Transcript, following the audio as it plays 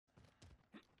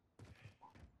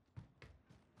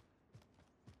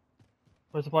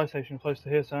Where's the buy station? Close to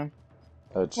here, Sam.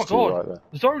 Just Oh my to your god, right there.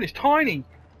 the zone is tiny!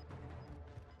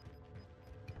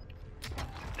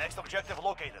 Next objective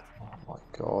located. Oh my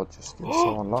god, just get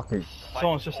so unlucky.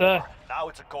 Someone's just there. Now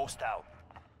it's a ghost town.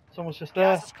 Someone's just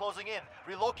there. Gas is closing in.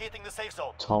 Relocating the safe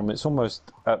zone. Tom, it's almost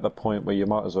at the point where you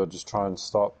might as well just try and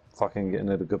start fucking getting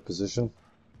in a good position.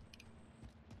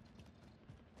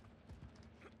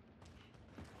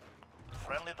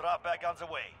 Friendly drop back on the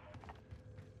way.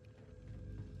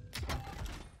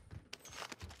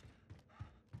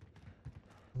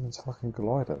 There's a fucking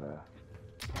glider there.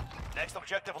 Next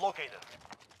objective located.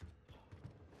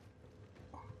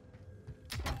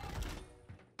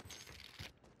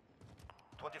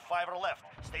 "25 are left.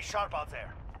 Stay sharp out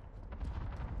there."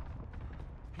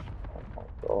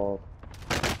 Oh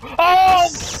Oh!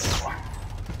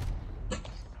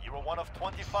 You were one of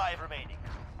 25 remaining.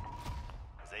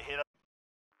 They hit us.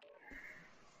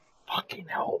 Fucking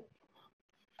hell.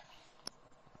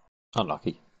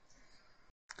 unlucky.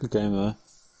 Good game though.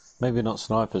 Maybe not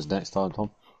snipers next time,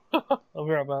 Tom. I'll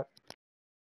be right back.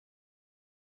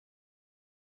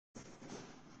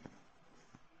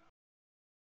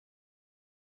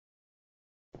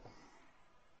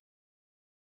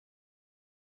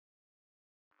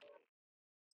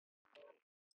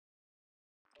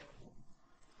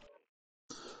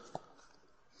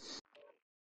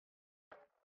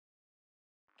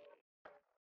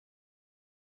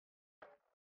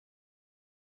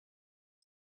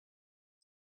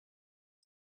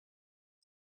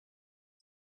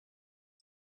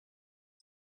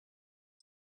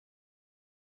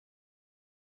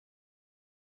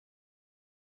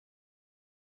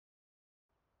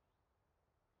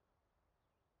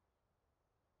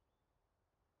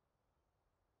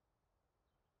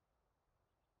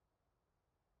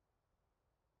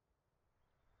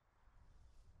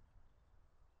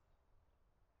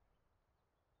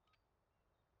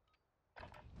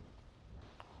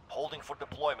 Holding for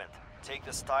deployment. Take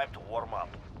this time to warm up.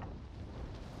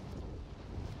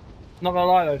 Not gonna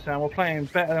lie though, Sam, we're playing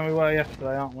better than we were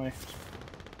yesterday, aren't we?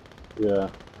 Yeah.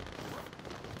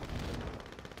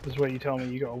 This is where you tell me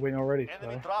you got a win already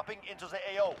Enemy today. dropping into the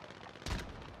AO.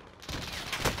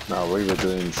 No, we were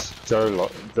doing. Joe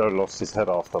lost his head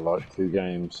after like 2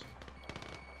 games.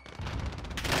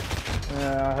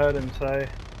 Yeah, I heard him say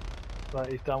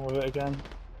that he's done with it again.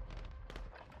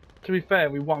 To be fair,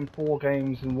 we won 4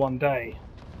 games in 1 day.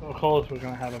 Of course we're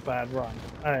going to have a bad run.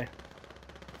 Hey.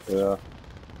 Yeah.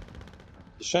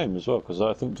 It's a shame as well because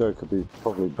I think Joe could be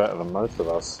probably better than most of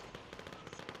us.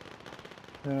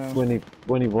 Yeah.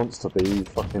 When he wants to be, he's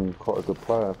fucking quite a good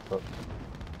player. But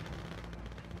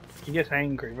He gets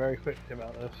angry very quickly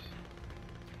about this.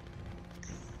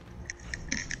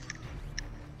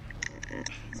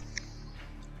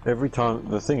 every time he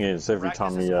Practice is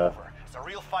over. The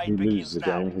real fight he begins loses a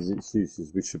now. game, his excuse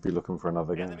is we should be looking for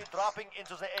another game. Enemy dropping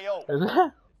into the AO. Is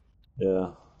it? Yeah.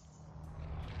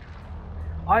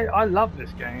 I love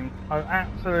this game. I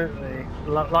absolutely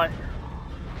like.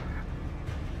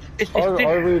 It's I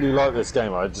different. really like this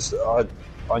game.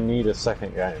 I need a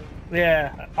second game.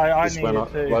 Yeah, I Just need when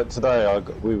it too. like today,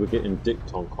 we were getting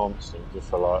dicked on constant just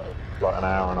for like an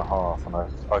hour and a half, and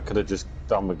I could have just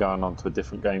done with going on to a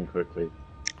different game quickly.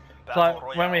 It's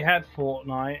like when we had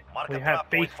Fortnite, Mark we a had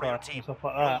drop point for your FIFA team. and stuff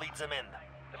like You'll that. lead them in.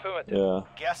 Affirmative. Yeah.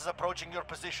 Gas is approaching your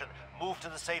position. Move to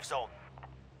the safe zone.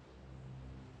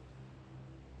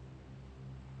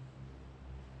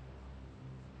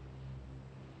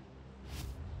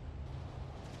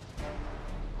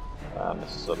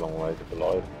 This is a long way to the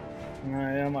live.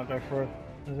 Yeah, I might go for it.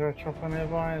 Is there a chopper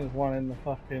nearby? There's one in the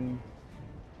fucking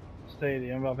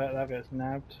stadium, but I bet that gets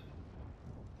nabbed.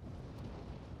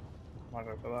 Might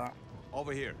go for that.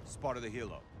 Over here, spotted the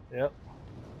helo. Yep.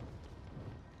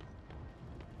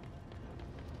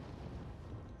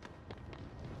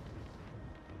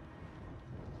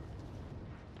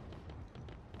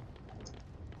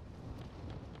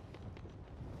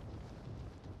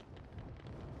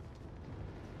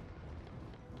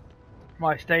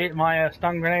 My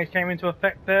stun grenade came into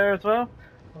effect there as well.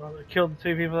 I killed the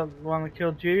 2 people. The one that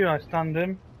killed you, I stunned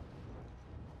him.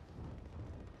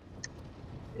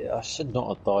 Yeah, I should not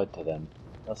have died to them.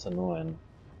 That's annoying.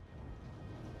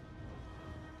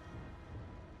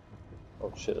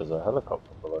 Oh shit, there's a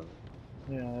helicopter below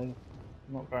me. Yeah,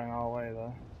 not going our way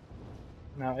though.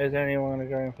 Now, is anyone going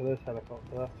to go in for this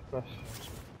helicopter? That's the question.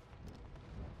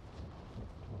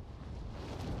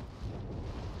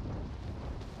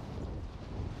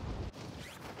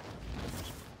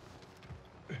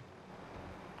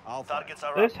 Alpha. Targets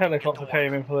are This up. helicopter Get to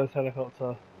came work. in for this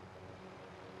helicopter.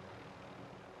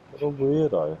 What a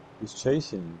weirdo. He's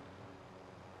chasing you.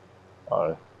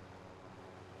 Oh.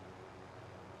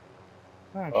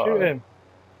 Man, shoot him.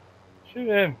 Shoot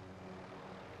him.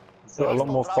 He's got a lot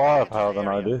more firepower than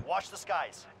I do. Watch the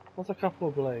skies. What's a couple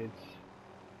of blades?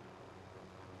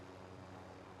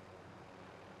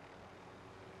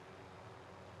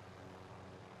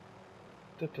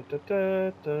 Da, da, da,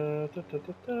 da, da, da,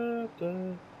 da, da, da.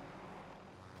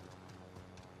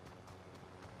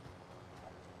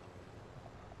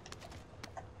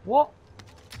 What?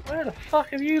 Where the fuck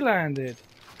have you landed?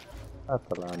 I had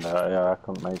to land out, yeah, I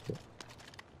couldn't make it.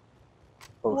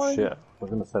 Oh Why? shit, I was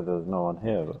gonna say there was no one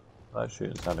here, but that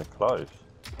shooting sounded close.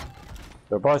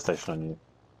 There's a buy station on you.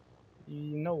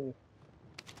 No.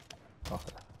 Okay.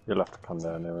 You'll have to come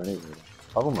down there anyway.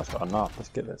 I've almost got enough, let's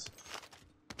get this.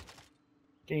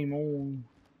 Game on.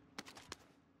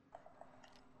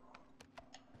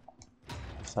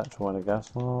 Satchel and a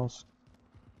gas mask.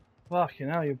 Fucking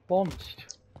hell, you're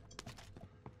bounced.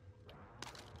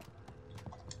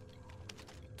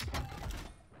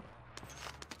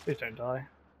 Please don't die.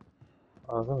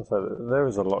 I was gonna say that there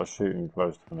is a lot of shooting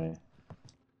close to me.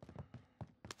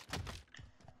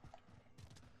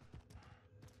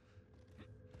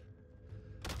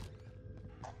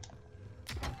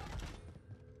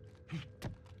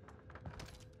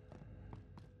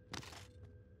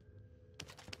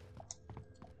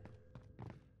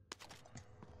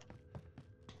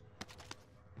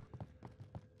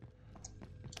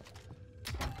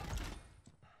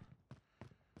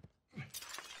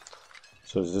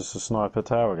 So is this a sniper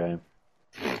tower game?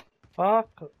 Fuck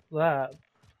that.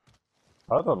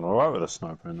 I've done alright with a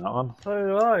sniper in that one. So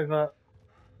do I, but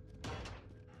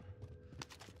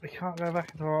we can't go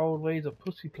back into our old ways of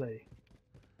pussy play.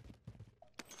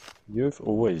 You've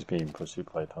always been pussy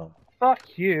play, Tom.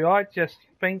 Fuck you, I just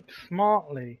think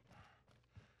smartly.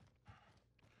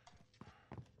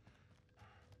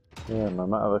 Yeah, no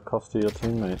matter the cost of your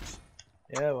teammates.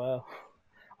 Yeah, well,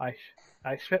 I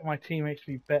expect my teammates to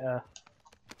be better.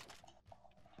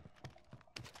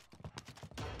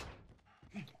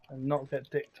 And not get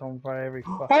dicked on by every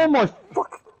fucking... Oh my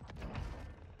fuck!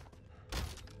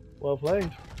 Well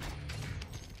played.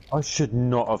 I should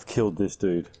not have killed this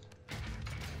dude.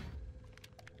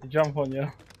 He jump on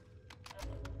you.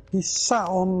 He sat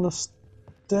on the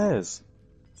stairs.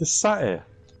 Just sat here.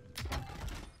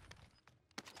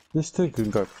 This dude can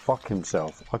go fuck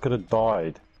himself. I could have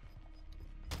died.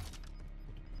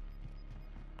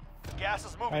 Gas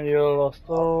is moving. And you lost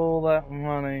all that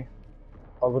money.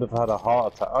 I would have had a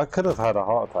heart attack. I could have had a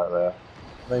heart attack there.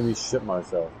 Made me shit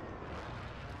myself.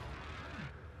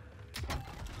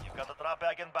 You've got the drop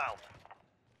bag inbound.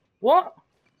 What?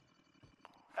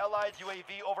 Allied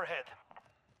UAV overhead.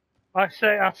 I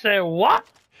say what?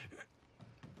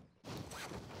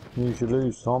 You should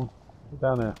lose, Tom. Get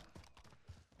down here.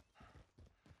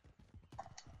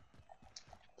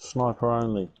 Sniper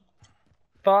only.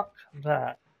 Fuck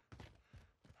that.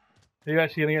 Are you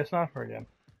actually gonna get a sniper again?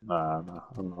 Nah,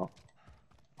 I'm not.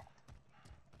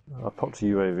 I popped a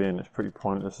UAV and it's pretty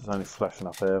pointless. It's only flashing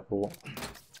up airport.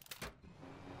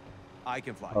 I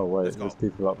can fly. Oh wait, Let's go. there's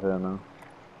people up here now.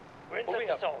 We're in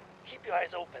the zone. Keep your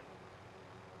eyes open.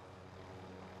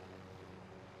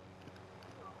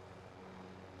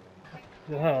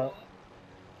 You hurt?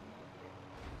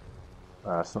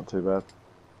 Ah, it's not too bad.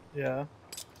 Yeah.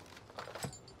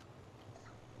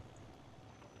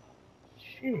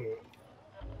 Shit.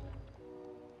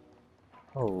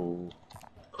 Oh.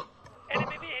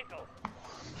 Enemy vehicle.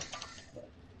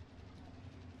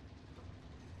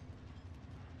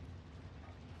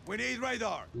 We need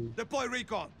radar. Deploy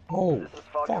recon. Oh, This is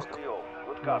Falcon fuck. 3-0.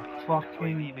 Good copy.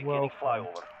 Fucking beginning well.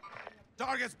 flyover.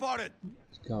 Target spotted.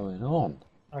 What's going on?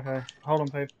 Okay, hold on,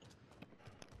 Pete.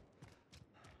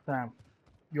 Sam,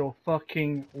 you're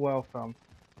fucking welcome.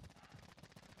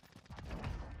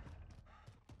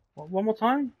 What, one more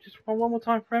time? Just one more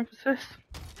time for emphasis?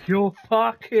 You're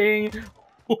fucking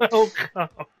welcome.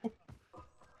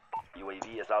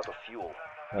 UAV is out of fuel.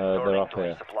 They're Returning up to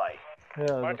here. resupply. Yeah,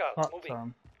 there's Mark a out, fuck moving.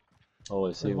 ton. Oh,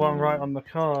 I see There's one right on the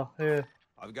car. Here,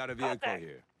 I've got a vehicle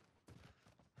here.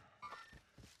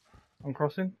 I'm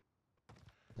crossing.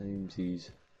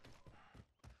 Namesies.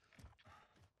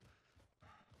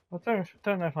 I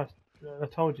don't know if I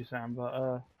told you, Sam,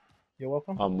 but you're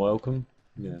welcome. I'm welcome.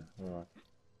 Yeah, alright.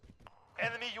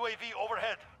 Enemy UAV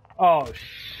overhead. Oh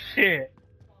shit!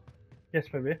 Yes,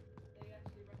 baby.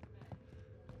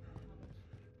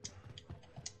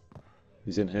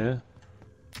 He's in here.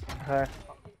 Okay.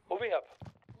 Moving up.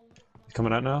 He's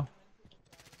coming out now.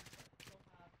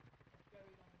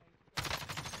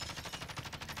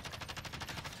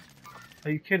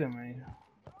 Are you kidding me?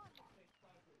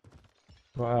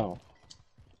 Wow.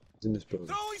 He's in this building.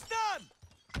 Throwing stun.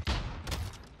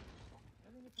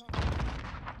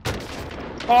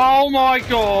 Oh my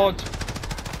god!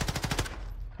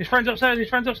 His friend's upstairs, his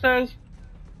friend's upstairs!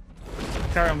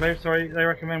 Carry on, babe, sorry, they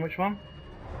recommend which one?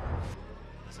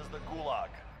 This is the Gulag.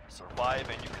 Survive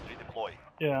and you can redeploy.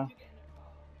 Yeah.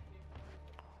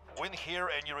 Win here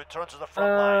and you return to the front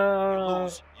line. You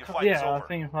lose, your fight is yeah, over. I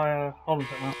think if I, hold on a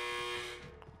second.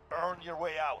 Earn your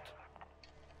way out.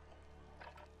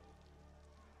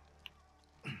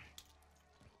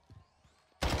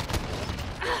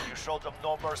 You showed them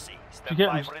no mercy. Stand Get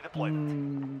by him. for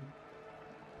redeployment.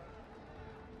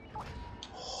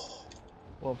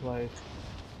 Well played.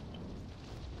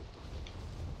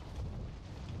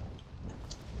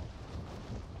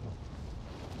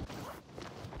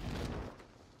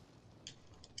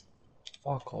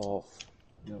 Fuck off.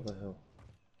 What the hell?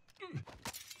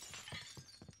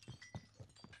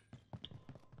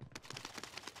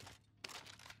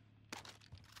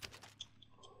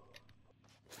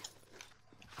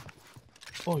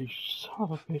 Oh, you son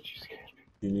of a bitch, you scared me.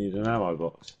 You need an ammo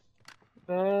box.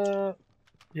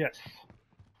 Yes.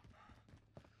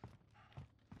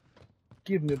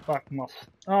 Give me back my...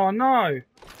 Oh no!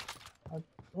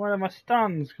 Where are my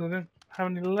stuns? Because I don't have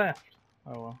any left.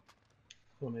 Oh well.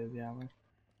 Still need the ammo.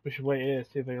 We should wait here,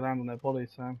 see if they land on their bodies,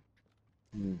 Sam.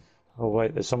 Oh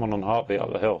wait, there's someone on Heartbeat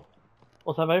up the hill.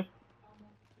 What's that, babe?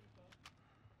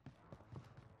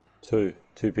 Two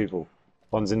people.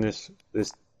 One's in this.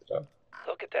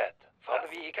 Look at that. Found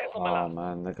a vehicle from Oh alarm.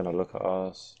 man, they're gonna look at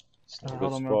us. It's not a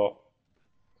hold good on, man. spot.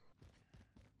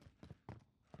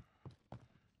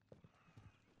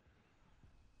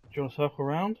 Do you want to circle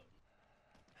around?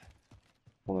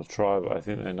 I want to try, but I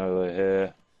think they know they're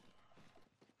here.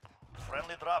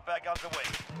 Friendly drop back on the way.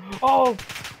 Oh!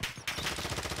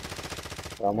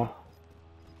 Ammo.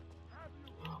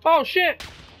 Oh shit!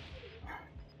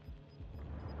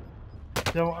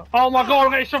 Oh my god,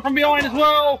 I'm getting shot from behind as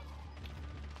well!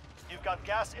 You've got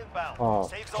gas inbound. Oh,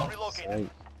 Safe zone fuck's relocated.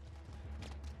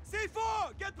 sake.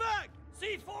 C4! Get back!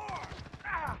 C4!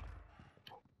 Ah!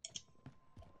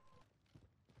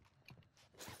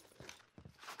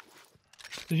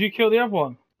 Did you kill the other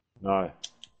one? No.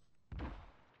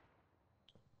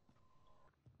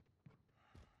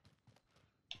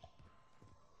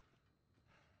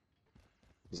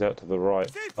 He's out to the right.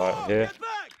 C4! Right here. Get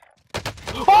back!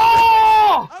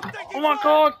 Oh! I'm taking Oh my fire!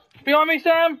 god! Behind me,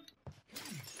 Sam!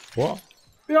 What?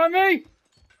 Behind me!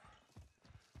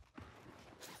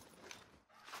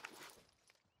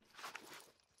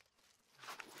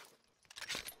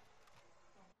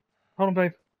 Hold on,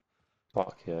 babe.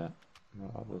 Fuck yeah.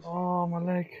 No others. Oh, my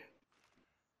leg.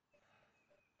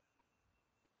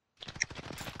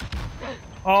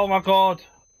 Oh my god!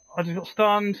 I just got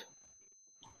stunned.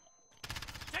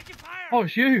 Taking fire! Oh,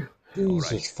 it's you!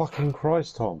 Jesus fucking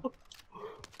Christ, Tom.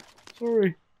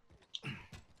 Sorry.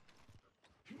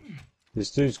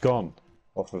 This dude's gone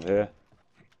off of here.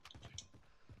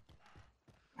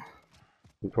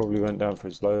 He probably went down for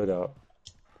his loadout.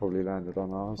 Probably landed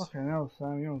on ours. Fucking hell,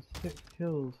 Sam, you're on 6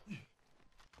 kills.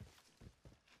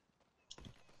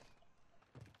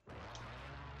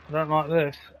 I don't like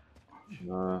this.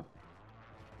 No.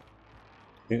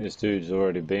 I think this dude's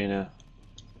already been here.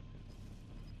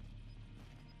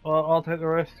 Well, I'll take the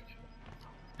risk.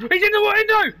 He's in the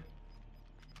window!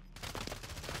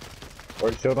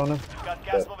 Right shield on him? You've got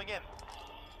gas moving in.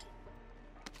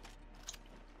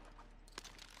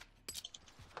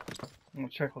 I'm gonna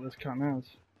check what this cunt has.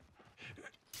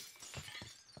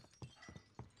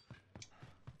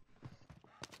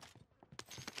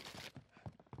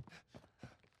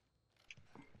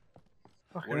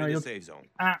 Fucking We're hell, in the you're safe zone.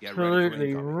 absolutely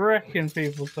incoming. wrecking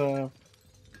people, sir.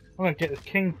 I'm gonna get this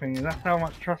king thing, and that's how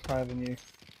much trust I have in you.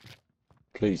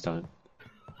 Please don't.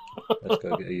 Let's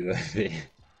go get a UAV.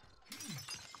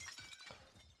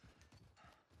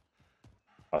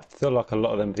 I feel like a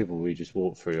lot of them people we just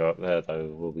walked through up there, though,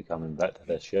 will be coming back to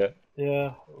their shit.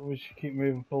 Yeah, we should keep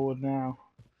moving forward now.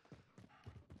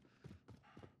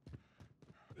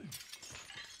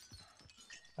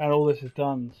 And all this is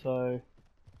done, so...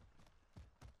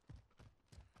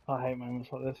 I hate moments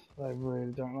like this. I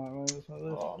really don't like moments like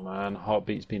this. Oh man,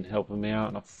 Heartbeat's been helping me out,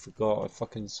 and I forgot I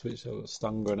fucking switched out a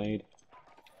stun grenade.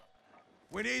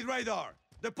 We need radar.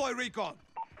 Deploy recon.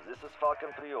 This is Falcon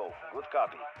 3-0. Good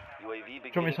copy. UAV beginning. Do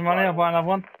you want me some money? I'll buy another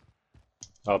one.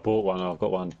 I bought one, I've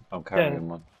got one. I'm carrying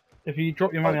one. If you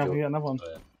drop your money, Oh, I'll cool. get another one.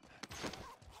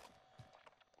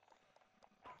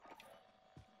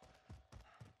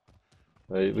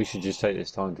 Oh, yeah. We should just take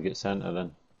this time to get centre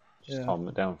then. Just Yeah. calm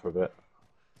it down for a bit.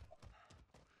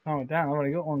 Calm it down. I've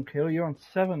already got 1 kill. You're on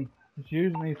 7. It's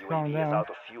usually needs to calm UAV is down. out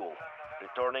of fuel.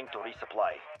 Returning to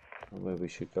resupply. Where we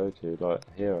should go to, like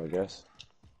here, I guess.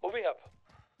 Moving up.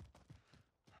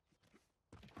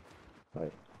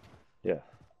 Wait. Yeah.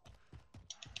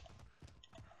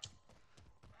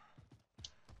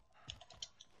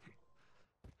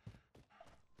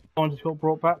 Someone just got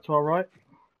brought back to our right.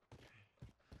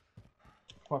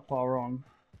 Quite far on.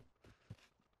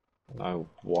 I don't know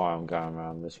why I'm going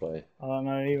around this way. I don't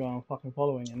know either, I'm fucking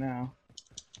following it now.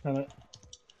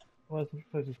 Where's the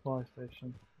closest fire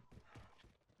station?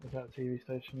 Is that TV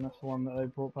station? That's the one that they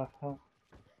brought back out.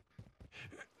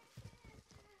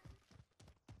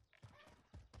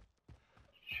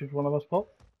 Should one of us pop?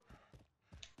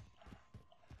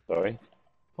 Sorry?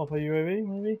 Pop a UAV,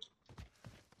 maybe?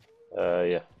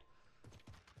 Yeah.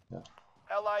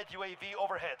 Allied UAV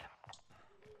overhead.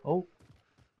 Oh,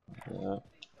 Yeah.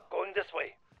 Going this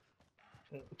way.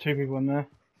 2 people in there.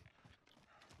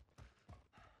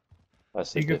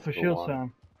 That's Are a you good for difficult shield, one.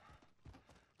 Sam?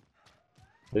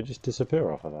 They just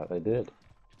disappear off of that, they did.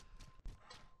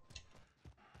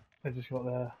 They just got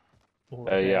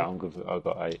their... Yeah, I'm good. I've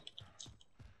got 8.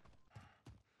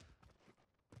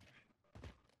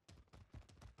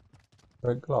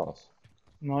 Red glass.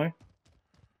 No?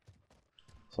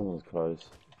 Someone's close.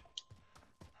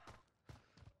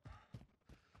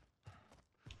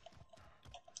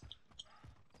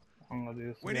 I'm gonna do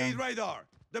this We again. need radar.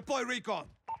 Deploy recon.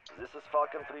 This is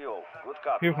Falcon 3-0. Good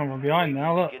copy. People come from behind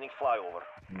now, look. Beginning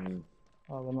flyover.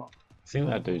 Oh, they're not. I think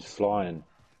that dude's flying.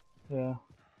 Yeah.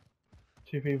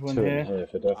 2 people in 2 here. in here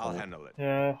for I'll definitely. handle it.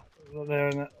 Yeah, they're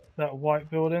in that white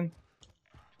building.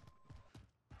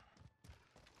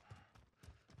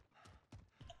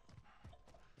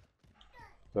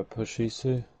 Go push these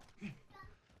two. I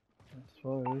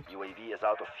suppose. UAV is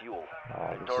out of fuel. Oh,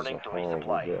 this is Returning a to horrible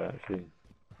resupply. bit, actually.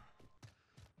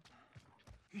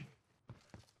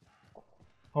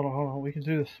 Hold on, we can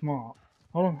do this smart.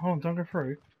 Hold on, don't go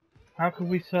through. How could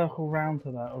we circle round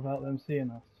to that without them seeing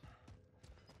us?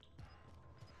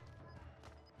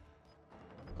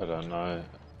 I don't know.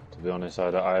 To be honest,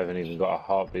 I haven't even got a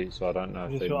heartbeat, so I don't know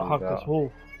We if just they gotta move hug this out.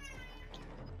 wall.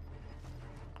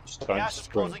 Just don't Gas is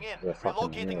sprint. closing in. They're fucking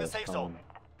Relocating here, the safe come zone.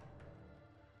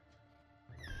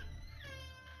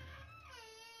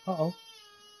 on. Uh-oh.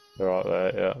 They're right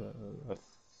there, yeah. I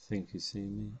think you see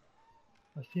me.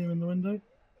 I see him in the window.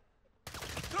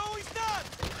 Throw his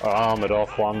nuts! Armored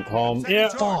off one, Tom. Yeah.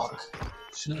 Fuck!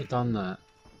 Shouldn't have done that.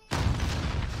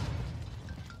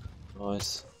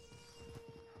 Nice.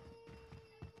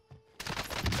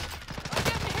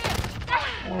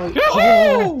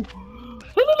 Oh!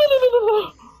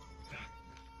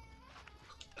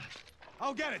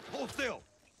 I'll get it. Hold still.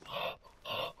 Oh,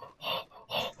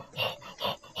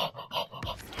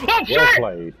 Well shit!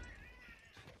 played.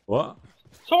 What?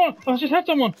 Someone! I just had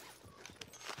someone!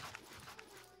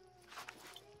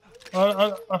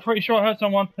 I'm pretty sure I heard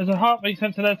someone. There's a heartbeat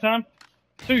sensor there, Sam.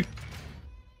 2.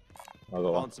 I got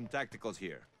one. Found some tacticals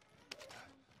here.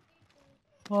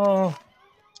 Oh.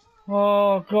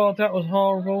 Oh, God, that was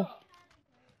horrible.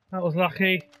 That was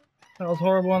lucky. That was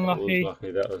horrible and That was lucky.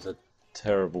 lucky. That was a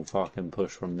terrible fucking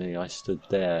push from me. I stood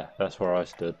there. That's where I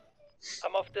stood.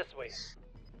 I'm off this way.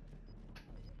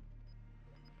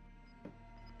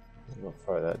 I'll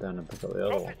throw that down and pick up the other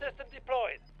Trophy one. system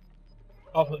deployed.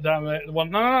 I'll put down the one.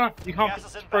 No. You can't Gas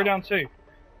is throw inbound. down 2.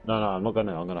 No, I'm not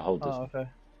gonna. I'm gonna hold this. Oh, okay.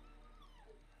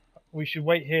 We should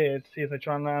wait here to see if they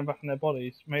try and land back in their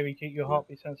bodies. Maybe keep your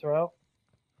heartbeat sensor out.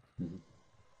 Mhm.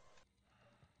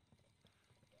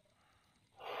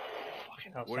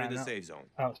 Fucking hell, We're in Sam, the that- safe zone.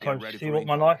 that was Get close. ready See for what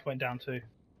my recon. life went down to.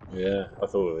 Yeah, I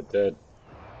thought we were dead.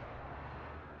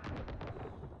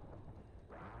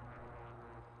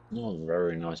 Oh,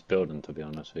 very nice building, to be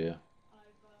honest with you.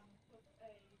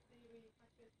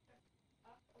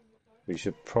 We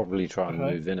should probably try and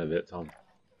Okay. move in a bit, Tom.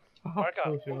 Mark Of out.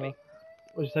 course you Moving. will.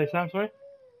 What did you say, Sam? Sorry?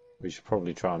 We should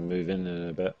probably try and move in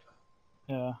a bit.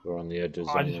 Yeah. We're on the edge of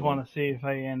I zone. just want to see if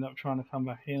they end up trying to come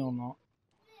back in or not.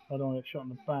 I don't want to get shot in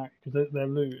the back because their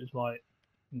loot is like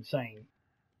insane.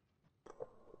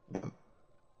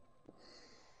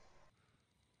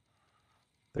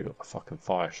 They got a fucking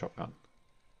fire shotgun.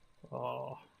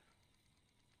 Oh.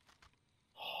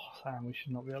 Sam, we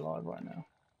should not be alive right now.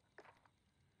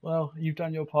 Well, you've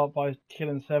done your part by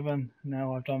killing 7.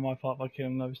 Now I've done my part by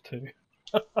killing those 2.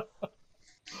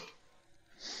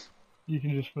 You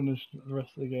can just finish the rest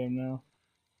of the game now.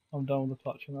 I'm done with the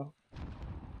clutching up.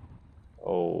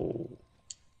 Oh.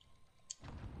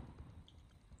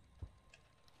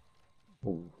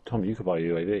 Oh, Tom, you could buy a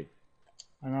UAV.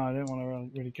 I know I didn't want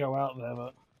to really go out there,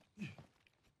 but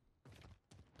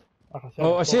like I said,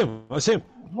 Oh, I see him! I see him!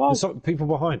 Whoa. There's some people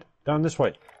behind. Down this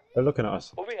way. They're looking at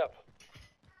us. Moving up.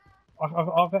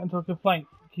 I'll get into a good flank.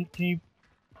 Can you...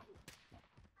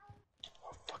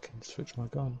 I'll fucking switch my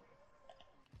gun.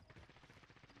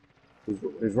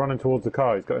 He's running towards the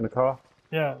car. He's got in the car.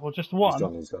 Yeah, well, just He's one.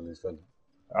 gone. He's gone. He's gone.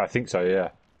 I think so. Yeah.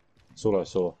 That's all I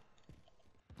saw.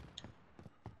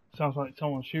 Sounds like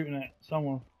someone's shooting at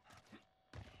someone.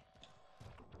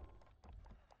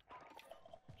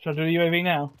 Should I do the UAV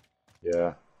now?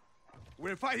 Yeah.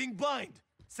 We're fighting blind.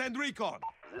 Send recon.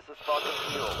 This is Falcon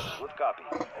Zero. Good copy.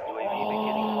 UAV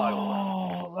beginning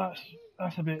flyover. Oh,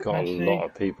 that's a bit Got messy. a lot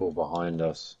of people behind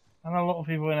us. And a lot of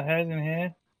people in ahead in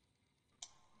here.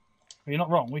 But you're not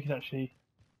wrong. We could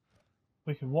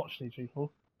watch these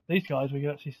people. These guys, we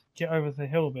could actually get over the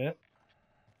hill a bit.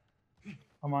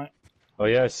 I might. Oh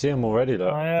yeah, I see him already.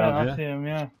 Look. Oh yeah, down I here. see him.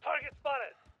 Yeah. Target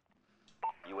spotted.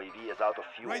 UAV is out of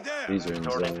fuel. Right there. These are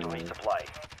Returning to insane. resupply.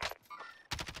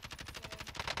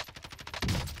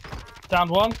 Down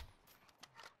one.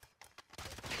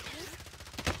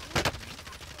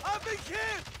 I've been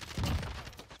hit.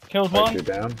 Killed Take one. you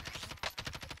down.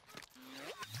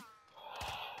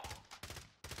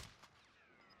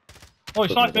 Oh,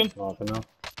 he's sniping. Sniper now.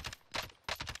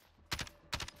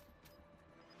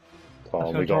 That's Oh,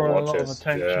 going we to got draw a lot of watches.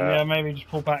 attention. Yeah. Yeah, maybe just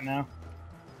pull back now.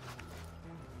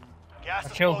 Gas I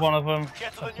is killed closing. one of them.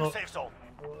 Get to the That's new all, safe zone.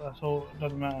 that's all. It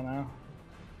doesn't matter now.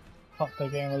 Fuck their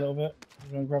game a little bit.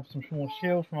 We're going to grab some more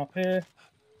shields from up here.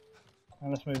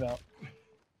 And let's move out.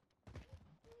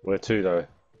 Where to though?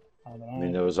 I don't I know.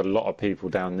 mean, there was a lot of people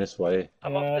down this way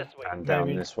I'm Yeah. off this way. and down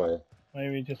Maybe. this way.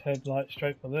 Maybe just head like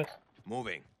straight for this.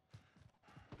 Moving.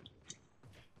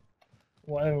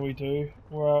 Whatever we do,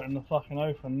 we're out in the fucking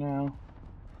open now.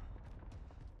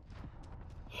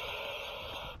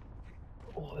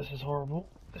 Oh, this is horrible.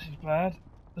 This is bad.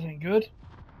 This ain't good.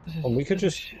 This is. And we could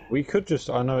this is just, sh- we could just.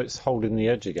 I know it's holding the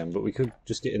edge again, but we could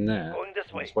just get in there. Going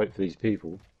this way. Let's wait for these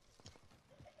people.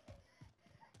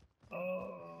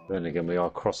 Then again, we are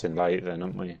crossing late, then,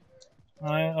 aren't we?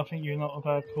 I think you're not a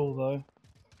bad call though.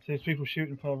 See, there's people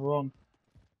shooting further on.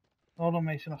 Hold on,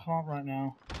 Mason. I can't right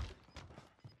now.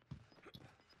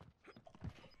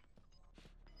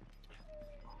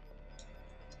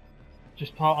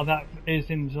 Just part of that is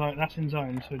in zone. That's in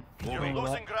zone. So just You're remember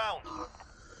losing that. ground.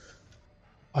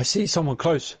 I see someone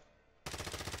close.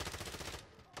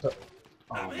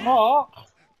 Mark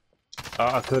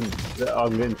I couldn't.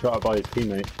 I'm getting shot by his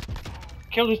teammate.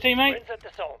 killed his We're teammate. inside the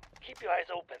zone. Keep your eyes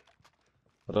open.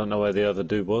 I don't know where the other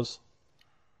dude was.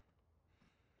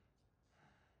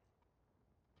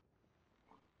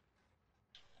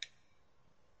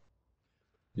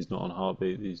 He's not on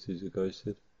heartbeat. These dudes are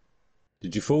ghosted.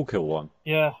 Did you full kill one?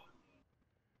 Yeah.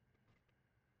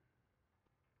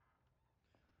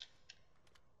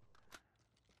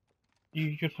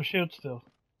 You good for shield still?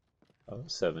 Oh,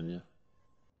 7, yeah.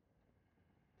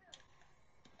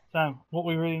 Sam, what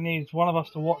we really need is one of us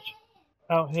to watch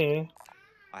out here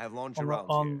I have launch on the,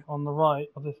 around here. on the right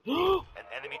of this. An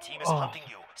enemy team is Oh, hunting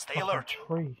you. Stay fucking alert.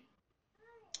 tree.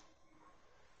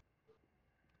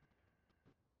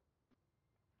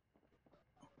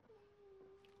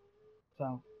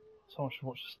 Sam, someone should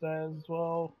watch the stairs as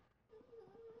well.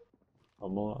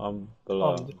 I'm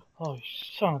below. Oh, you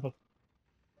son of a.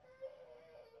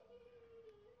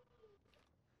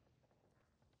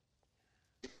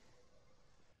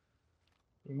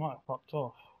 You might have fucked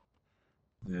off.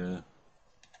 Yeah.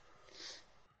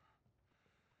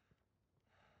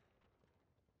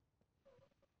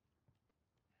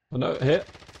 Oh no, hit.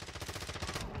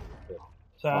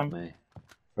 Sam, Fuck me.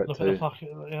 Threat look at the 2.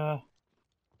 fucking. Yeah.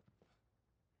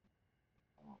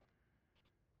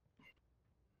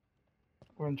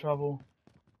 We're in trouble.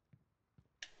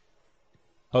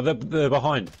 Oh, they're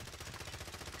behind.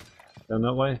 Down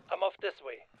that way. I'm off this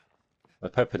way. I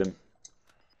peppered him.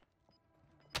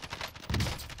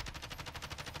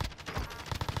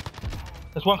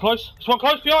 There's one close. There's one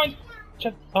close behind.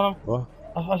 Check. What?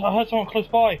 I heard someone close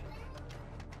by.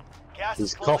 Gas He's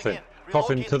is closing coughing. in.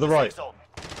 Coughing Relocate to the safe right. zone.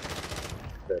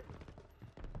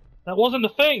 That wasn't the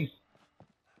thing.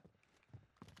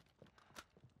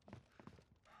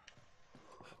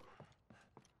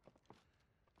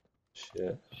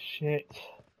 Shit. Shit.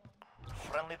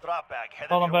 Friendly drop bag headed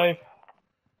Hold on, your way. babe.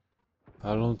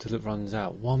 How long till it runs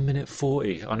out? 1 minute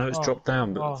 40. I know it's Oh. dropped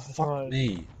down, but Oh, it's fuck alright.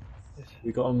 me. It's-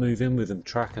 We gotta move in with them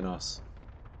tracking us.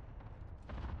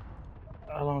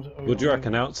 How long is it? What do you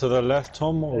reckon? Out to the left,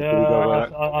 Tom, or do we Yeah, go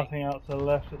back? I think out to the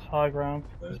left. It's high ground.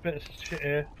 There's a bit of shit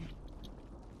here.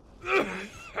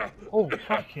 Oh,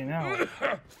 fucking hell.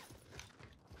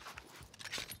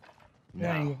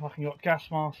 Yeah, you fucking got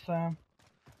gas mask, Sam.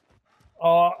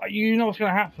 Oh, you know what's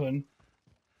going to happen?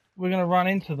 We're going to run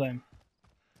into them.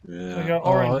 Yeah. go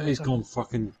Oh, orange. he's gone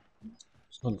fucking.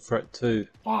 He's gone threat 2.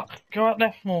 Fuck, go out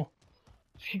left more.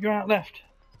 Just keep going out left.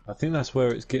 I think that's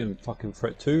where it's getting fucking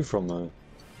threat 2 from, though.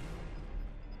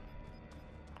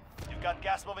 We've got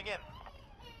gas moving in.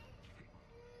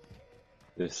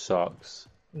 This sucks.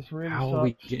 This really How sucks. are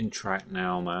we getting tracked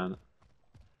now, man?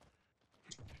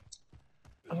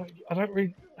 I don't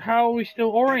really. How are we still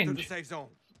Get to the orange? safe zone.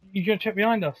 You gonna check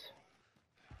behind us?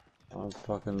 I'm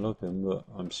fucking looking, but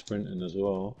I'm sprinting as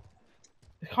well.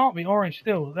 It can't be orange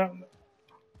still. I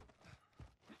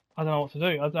don't know what to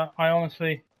do. I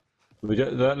honestly. We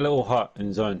get that little hut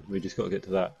in zone. We just got to get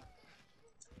to that.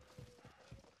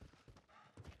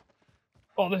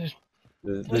 Oh, this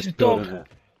This is building dog.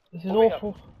 here. is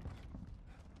awful.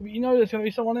 You know there's gonna be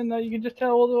someone in there. You can just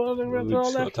tell all the other We to our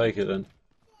just got to left. take it then.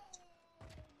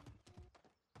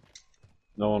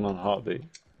 No one on heartbeat.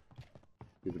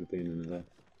 We would have been in there.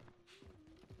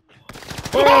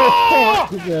 Oh!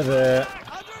 They're there.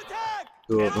 Under attack!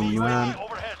 Two of them, Enemy man. UAV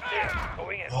overhead. There,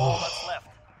 going in. All that's left.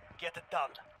 Get it done.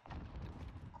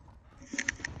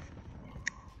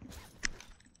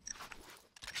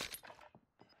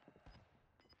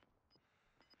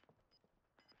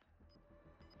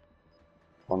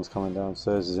 One's coming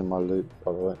downstairs. Is in my loot,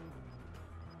 by the way.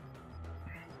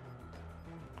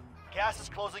 Gas is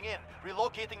closing in.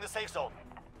 Relocating the safe zone.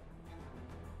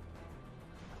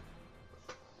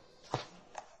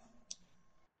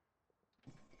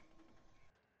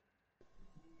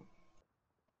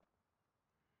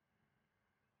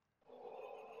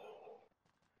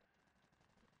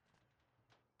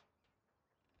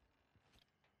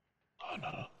 Oh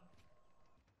no.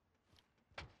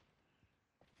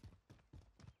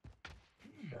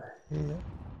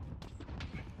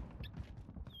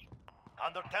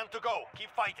 Under 10 to go. Keep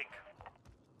fighting.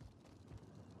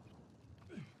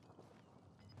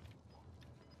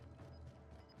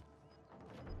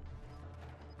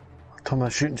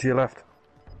 Thomas, shooting to your left.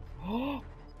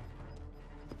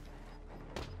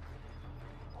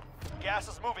 Gas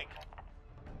is moving.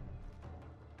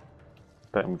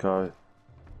 Let him go.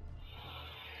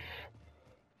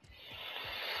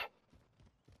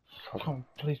 Come on,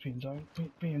 please be in zone.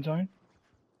 Be in zone.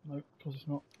 No, of course it's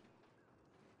not.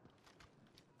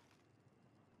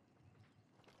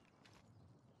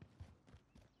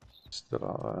 Still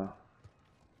out there.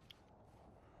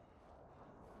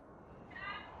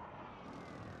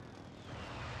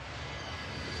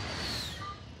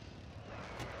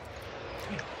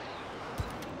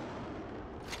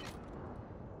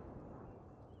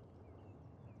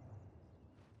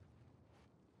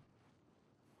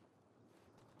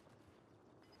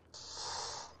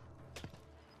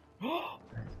 They're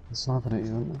sniping at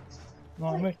you, aren't they?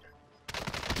 Not me.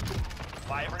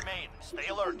 5 remain. Stay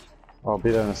alert. I'll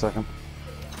be there in a second.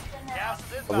 Gas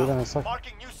is I'll be there in a inbound. sec.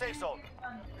 Marking new safe zone.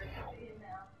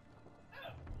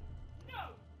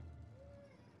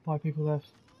 5 people left.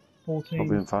 Not 14.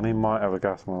 being funny, might have a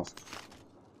gas mask.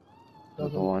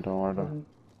 Doesn't- Don't worry, don't worry. Don't. doesn't-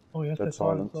 Oh yes, Dead they're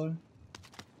silent silence.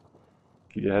 though.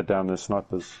 Keep your head down, there's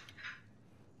snipers.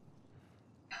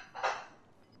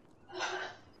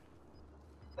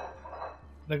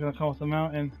 They're gonna come off the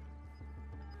mountain.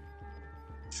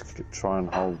 Just try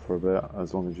and hold for a bit,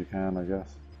 as long as you can, I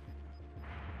guess.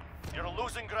 You're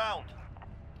losing ground.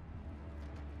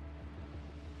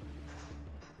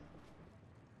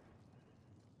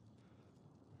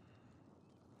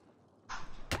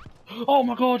 Oh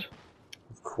my god!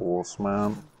 Of course,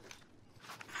 man.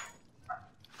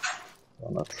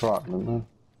 On that truck, didn't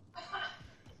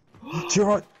they? To your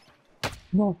right!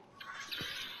 No!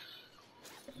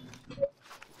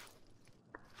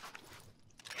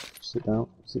 Sit down,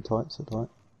 sit tight, sit tight.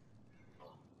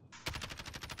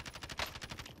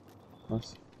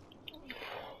 Nice.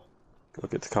 Gotta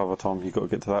get to cover, Tom. You gotta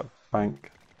get to that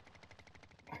bank.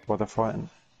 While they're fighting.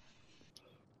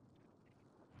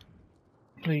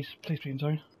 Please be in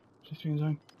zone. Please be in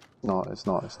zone. No, it's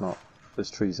not, it's not.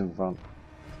 There's trees in front.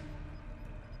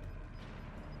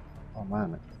 Oh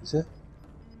man, is it?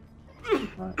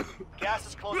 Right. Gas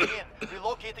is closing in.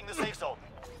 Relocating the safe zone.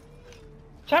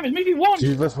 Sam, it's maybe one!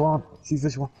 Shoot this one. Shoot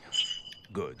this one.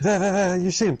 Good. There,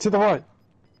 you see him, to the right.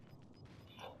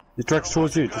 He drags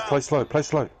towards you, just play slow, play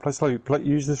slow, play slow,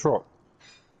 use this rock.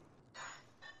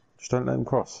 Just don't let him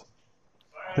cross.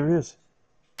 There he is.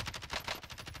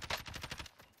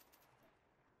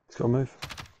 He's got to move.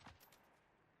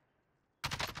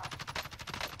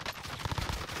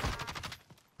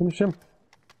 Finish him.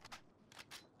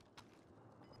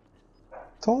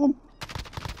 Tom!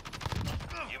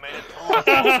 You made it through.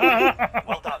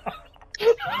 Well done.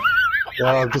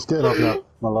 Yeah, I'm just getting up now.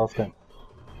 My last game.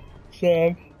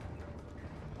 Sam.